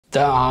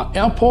There are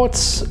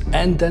airports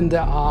and then there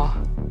are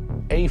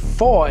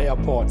A4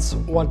 airports.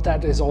 What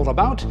that is all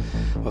about,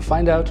 we'll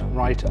find out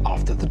right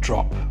after the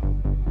drop.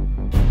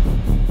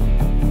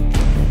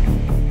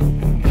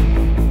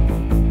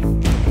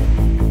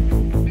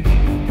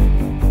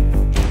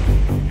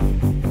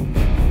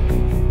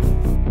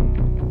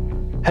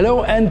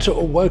 Hello and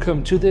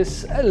welcome to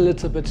this a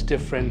little bit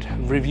different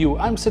review.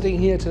 I'm sitting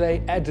here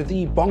today at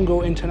the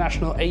Bongo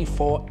International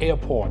A4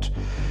 Airport.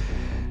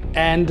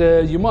 And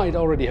you might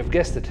already have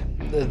guessed it.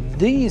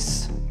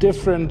 These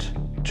different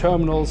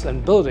terminals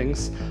and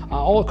buildings are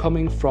all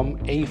coming from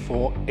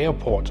A4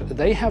 Airport.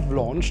 They have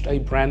launched a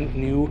brand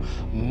new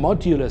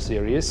modular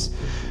series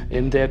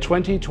in their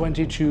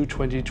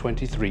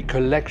 2022-2023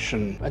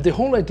 collection. And the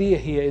whole idea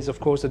here is,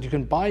 of course, that you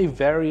can buy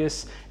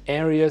various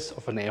areas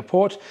of an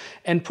airport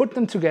and put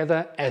them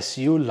together as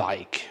you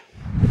like.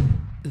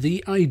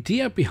 The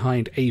idea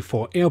behind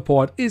A4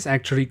 Airport is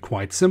actually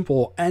quite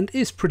simple and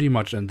is pretty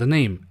much in the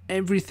name.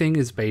 Everything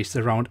is based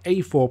around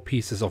A4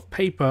 pieces of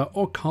paper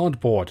or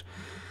cardboard.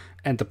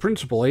 And the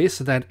principle is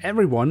that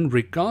everyone,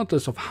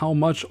 regardless of how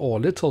much or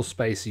little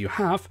space you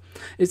have,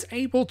 is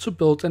able to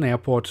build an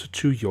airport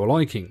to your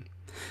liking.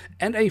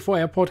 And A4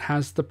 Airport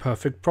has the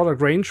perfect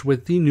product range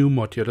with the new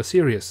modular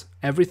series.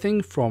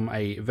 Everything from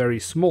a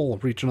very small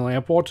regional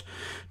airport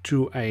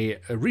to a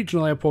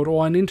regional airport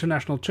or an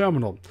international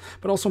terminal,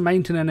 but also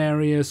maintenance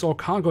areas or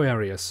cargo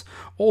areas.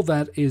 All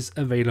that is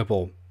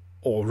available.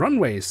 Or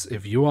runways,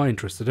 if you are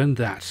interested in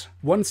that.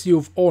 Once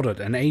you've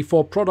ordered an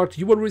A4 product,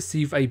 you will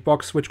receive a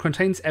box which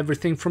contains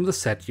everything from the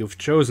set you've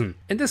chosen.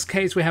 In this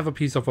case, we have a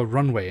piece of a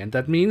runway, and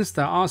that means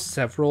there are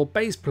several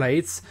base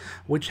plates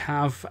which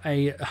have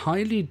a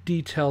highly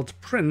detailed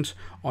print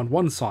on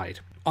one side.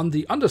 On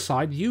the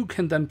underside, you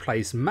can then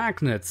place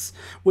magnets,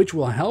 which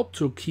will help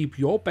to keep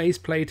your base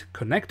plate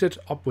connected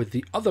up with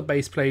the other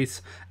base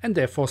plates and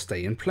therefore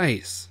stay in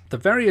place. The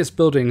various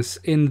buildings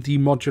in the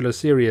modular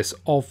series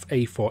of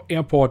A4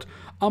 Airport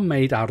are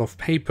made out of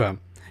paper.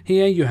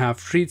 Here you have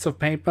sheets of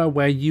paper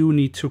where you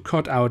need to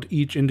cut out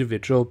each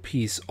individual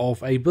piece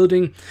of a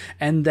building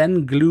and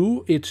then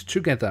glue it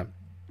together.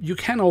 You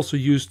can also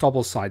use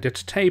double-sided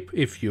tape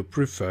if you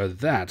prefer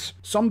that.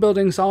 Some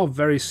buildings are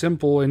very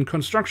simple in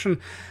construction,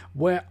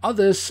 where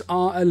others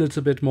are a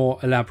little bit more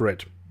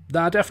elaborate.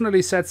 There are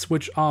definitely sets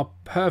which are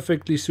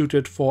perfectly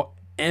suited for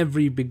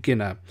every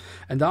beginner.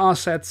 And there are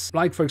sets,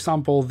 like for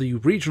example the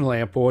regional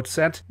airport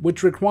set,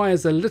 which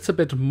requires a little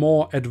bit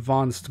more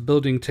advanced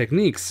building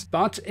techniques.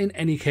 But in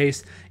any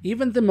case,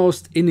 even the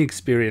most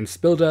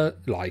inexperienced builder,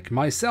 like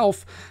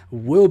myself,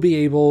 will be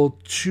able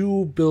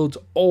to build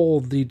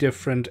all the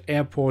different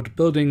airport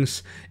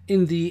buildings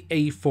in the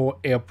A4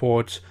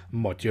 Airport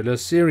modular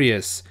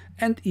series,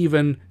 and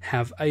even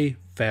have a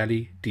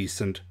fairly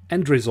decent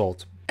end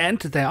result. And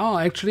there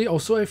are actually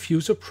also a few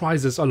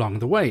surprises along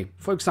the way.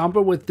 For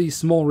example, with the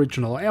small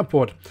regional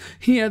airport.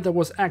 Here there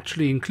was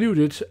actually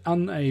included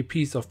on a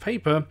piece of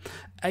paper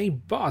a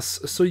bus,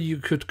 so you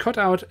could cut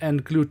out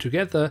and glue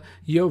together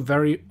your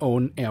very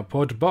own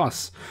airport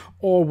bus.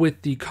 Or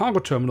with the cargo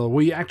terminal,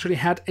 we actually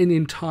had an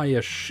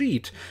entire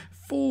sheet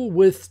full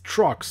with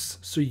trucks,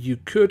 so you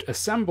could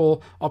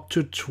assemble up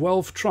to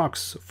 12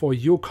 trucks for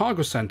your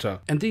cargo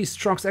center. And these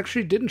trucks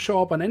actually didn't show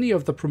up on any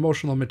of the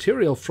promotional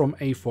material from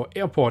A4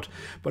 Airport,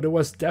 but it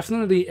was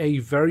definitely a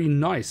very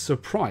nice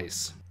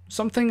surprise.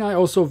 Something I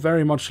also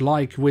very much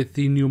like with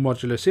the new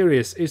modular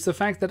series is the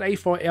fact that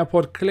A4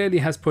 Airport clearly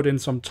has put in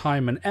some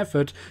time and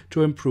effort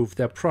to improve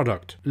their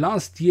product.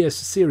 Last year's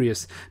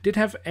series did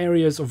have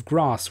areas of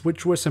grass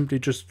which were simply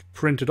just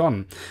printed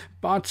on,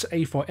 but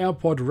A4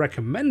 Airport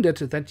recommended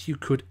that you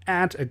could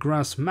add a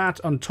grass mat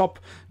on top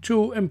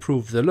to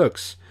improve the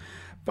looks.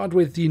 But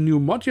with the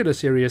new modular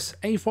series,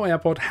 A4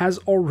 Airport has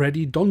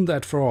already done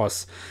that for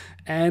us,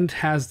 and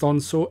has done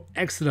so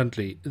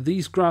excellently.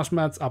 These grass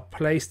mats are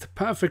placed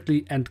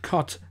perfectly and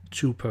cut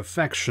to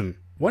perfection.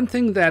 One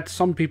thing that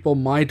some people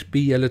might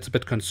be a little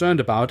bit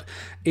concerned about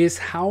is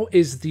how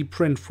is the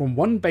print from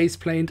one base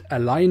plate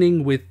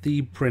aligning with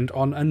the print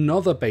on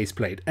another base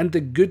plate. And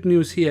the good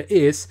news here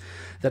is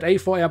that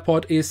A4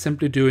 Airport is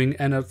simply doing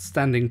an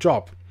outstanding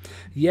job.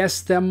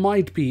 Yes, there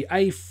might be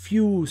a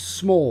few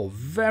small,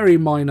 very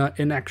minor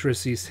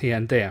inaccuracies here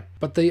and there,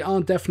 but they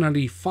are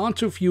definitely far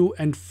too few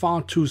and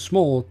far too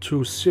small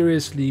to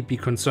seriously be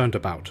concerned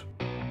about.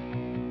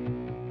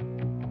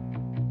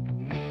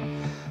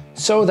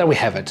 So there we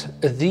have it,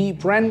 the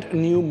brand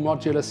new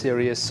modular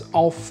series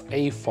of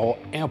A4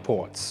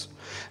 Airports.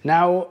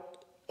 Now,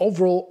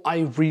 overall,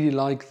 I really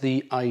like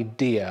the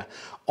idea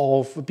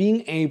of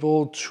being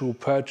able to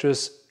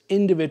purchase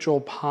individual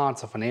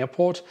parts of an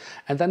airport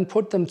and then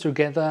put them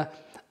together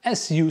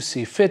as you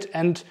see fit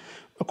and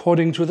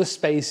according to the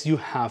space you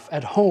have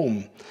at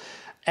home.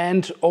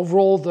 And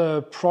overall,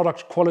 the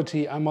product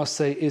quality, I must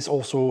say, is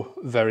also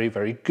very,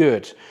 very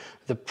good.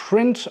 The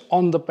print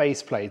on the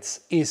base plates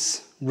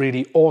is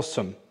really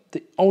awesome.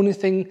 The only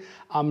thing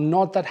I'm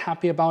not that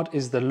happy about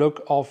is the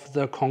look of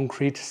the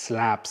concrete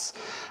slabs.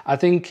 I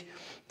think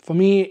For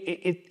me,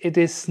 it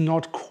is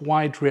not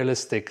quite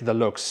realistic, the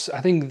looks. I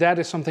think that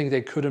is something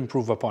they could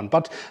improve upon,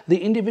 but the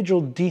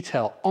individual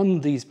detail on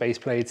these base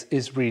plates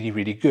is really,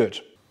 really good.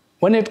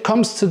 When it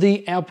comes to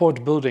the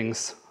airport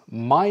buildings,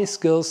 my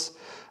skills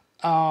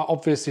are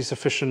obviously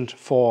sufficient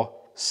for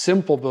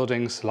simple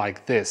buildings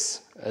like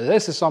this.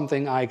 This is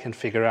something I can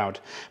figure out.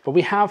 But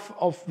we have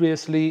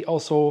obviously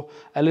also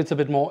a little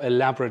bit more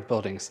elaborate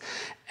buildings.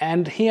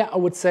 And here I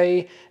would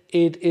say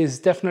it is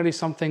definitely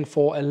something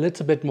for a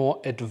little bit more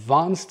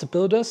advanced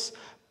builders,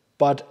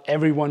 but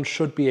everyone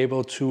should be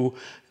able to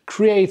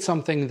create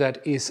something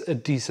that is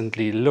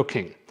decently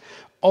looking.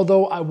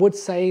 Although I would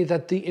say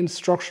that the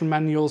instruction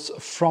manuals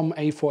from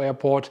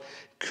A4Airport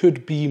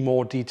could be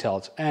more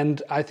detailed.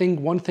 And I think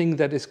one thing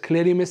that is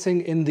clearly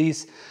missing in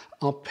these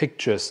are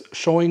pictures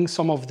showing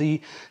some of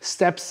the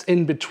steps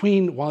in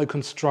between while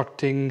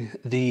constructing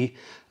the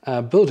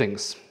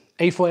buildings.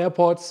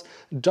 A4Aiport's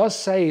does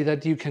say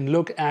that you can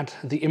look at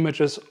the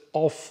images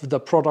of the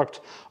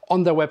product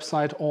on their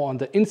website or on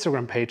the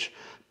Instagram page,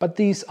 but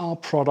these are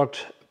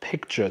product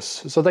pictures.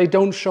 So they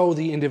don't show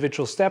the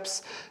individual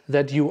steps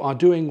that you are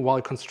doing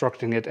while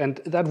constructing it.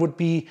 And that would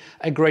be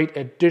a great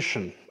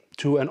addition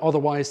to an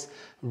otherwise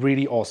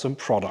really awesome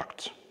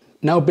product.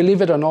 Now,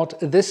 believe it or not,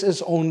 this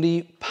is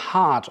only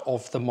part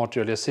of the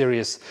modular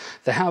series.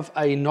 They have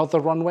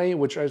another runway,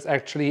 which is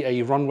actually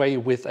a runway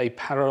with a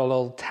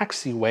parallel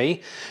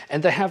taxiway,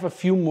 and they have a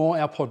few more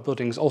airport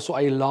buildings, also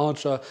a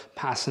larger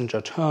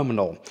passenger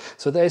terminal.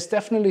 So there's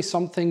definitely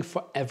something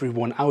for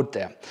everyone out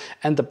there.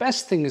 And the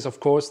best thing is, of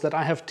course, that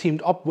I have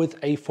teamed up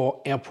with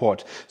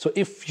A4Airport. So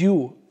if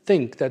you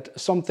think that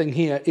something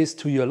here is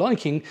to your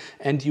liking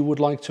and you would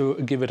like to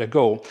give it a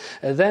go,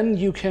 then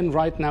you can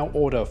right now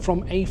order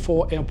from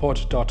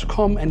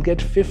A4Aiport.com and get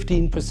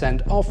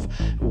 15% off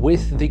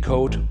with the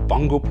code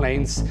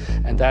BongoPlanes,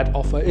 and that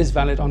offer is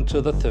valid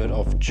until the 3rd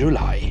of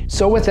July.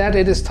 So with that,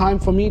 it is time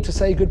for me to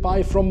say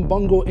goodbye from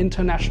Bongo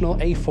International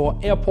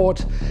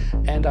A4Airport,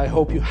 and I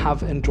hope you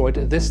have enjoyed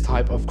this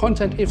type of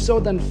content. If so,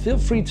 then feel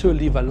free to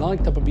leave a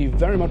like, that would be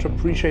very much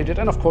appreciated.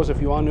 And of course,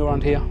 if you are new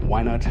around here,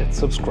 why not hit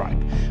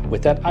subscribe?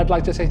 With that, I'd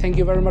like to say thank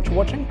you very much for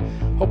watching.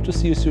 Hope to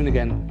see you soon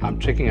again. I'm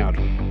checking out,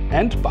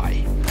 and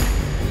bye.